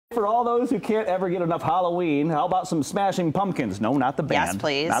For all those who can't ever get enough Halloween, how about some Smashing Pumpkins? No, not the band. Yes,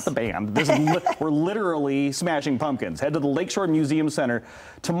 please. Not the band. This is we're literally Smashing Pumpkins. Head to the Lakeshore Museum Center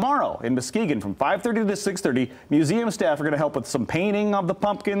tomorrow in Muskegon from 5:30 to 6:30. Museum staff are going to help with some painting of the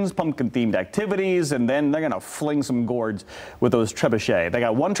pumpkins, pumpkin-themed activities, and then they're going to fling some gourds with those trebuchet. They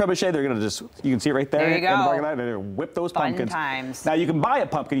got one trebuchet. They're going to just, you can see it right there. There you go. In the parking lot. They're going to whip those pumpkins. Fun times. Now, you can buy a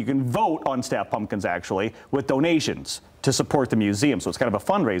pumpkin. You can vote on staff pumpkins, actually, with donations to support the museum. So it's kind of a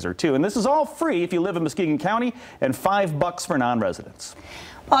fundraiser, too. And this is all free if you live in Muskegon County, and $5 for non-residents.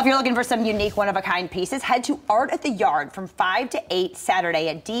 Well, if you're looking for some unique one-of-a-kind pieces, head to Art at the Yard from 5 to 8 Saturday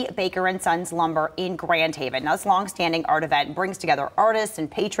at D. Baker & Sons Lumber in Grand Haven. Now, this long-standing art event brings together artists and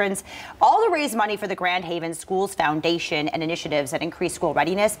patrons, all to raise money for the Grand Haven Schools Foundation and initiatives that increase school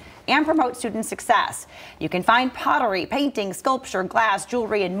readiness and promote student success. You can find pottery, painting, sculpture, glass,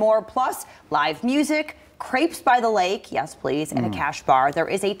 jewelry, and more, plus live music, crepes by the lake, yes please, and a cash bar. There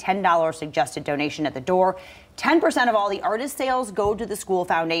is a $10 suggested donation at the door. 10% of all the artist sales go to the school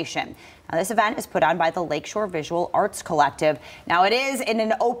foundation. Now, this event is put on by the Lakeshore Visual Arts Collective. Now, it is in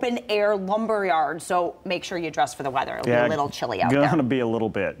an open-air lumber yard, so make sure you dress for the weather. It'll be a little chilly out there. Gonna be a little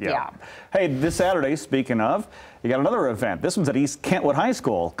bit, yeah. Hey, this Saturday, speaking of, you got another event. This one's at East Kentwood High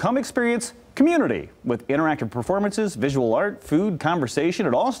School. Come experience community with interactive performances, visual art, food, conversation.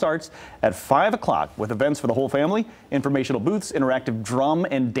 It all starts at 5 o'clock with events for the whole family, informational booths, interactive drum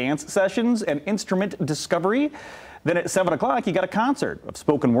and dance sessions, and instrument discovery. Then at 7 o'clock, you got a concert of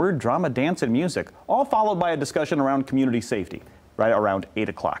spoken word, drama, dance, and music, all followed by a discussion around community safety. Right around 8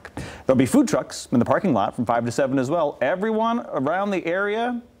 o'clock. There'll be food trucks in the parking lot from 5 to 7 as well. Everyone around the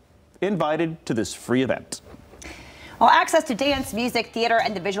area invited to this free event. Well, access to dance, music, theater,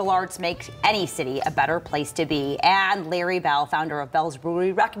 and the visual arts makes any city a better place to be. And Larry Bell, founder of Bell's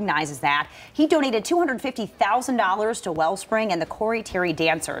Brewery, recognizes that. He donated $250,000 to Wellspring and the Corey Terry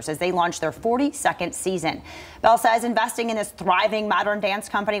Dancers as they launch their 42nd season. Bell says investing in this thriving modern dance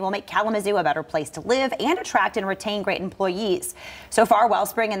company will make Kalamazoo a better place to live and attract and retain great employees. So far,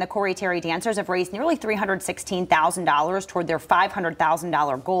 Wellspring and the Corey Terry Dancers have raised nearly $316,000 toward their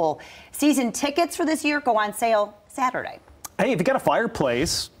 $500,000 goal. Season tickets for this year go on sale Saturday. Hey, if you got a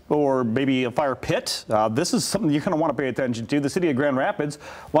fireplace or maybe a fire pit, this is something you're going to want to pay attention to. The city of Grand Rapids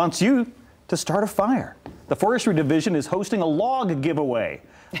wants you to start a fire. The Forestry Division is hosting a log giveaway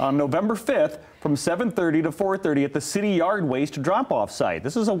on November 5th from 7:30 to 4:30 at the city yard waste drop-off site.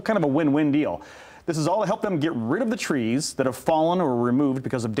 This is kind of a win-win deal. This is all to help them get rid of the trees that have fallen or removed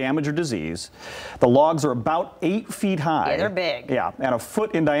because of damage or disease. The logs are about 8 feet high. Yeah, they're big. Yeah, and a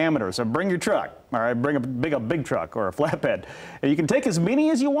foot in diameter. So bring your truck, all right? Bring a big truck or a flatbed. And you can take as many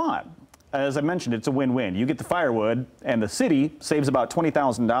as you want. As I mentioned, it's a win-win. You get the firewood, and the city saves about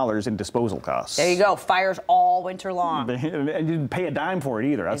 $20,000 in disposal costs. There you go. Fires all winter long. And you didn't pay a dime for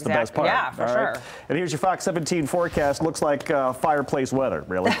it either. That's the best part. Yeah, for sure. And here's your Fox 17 forecast. Looks like fireplace weather,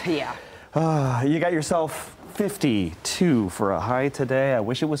 really. Yeah. You got yourself 52 for a high today. I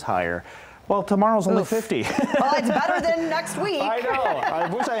wish it was higher. Well, tomorrow's only 50. Well, it's better than next week. I know. I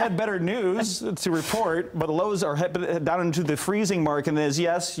wish I had better news to report, but the lows are down into the freezing mark. And as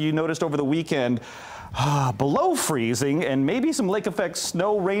yes, you noticed over the weekend, below freezing and maybe some lake effect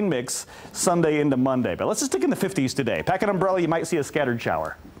snow rain mix Sunday into Monday. But let's just stick in the 50s today. Pack an umbrella, you might see a scattered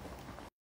shower.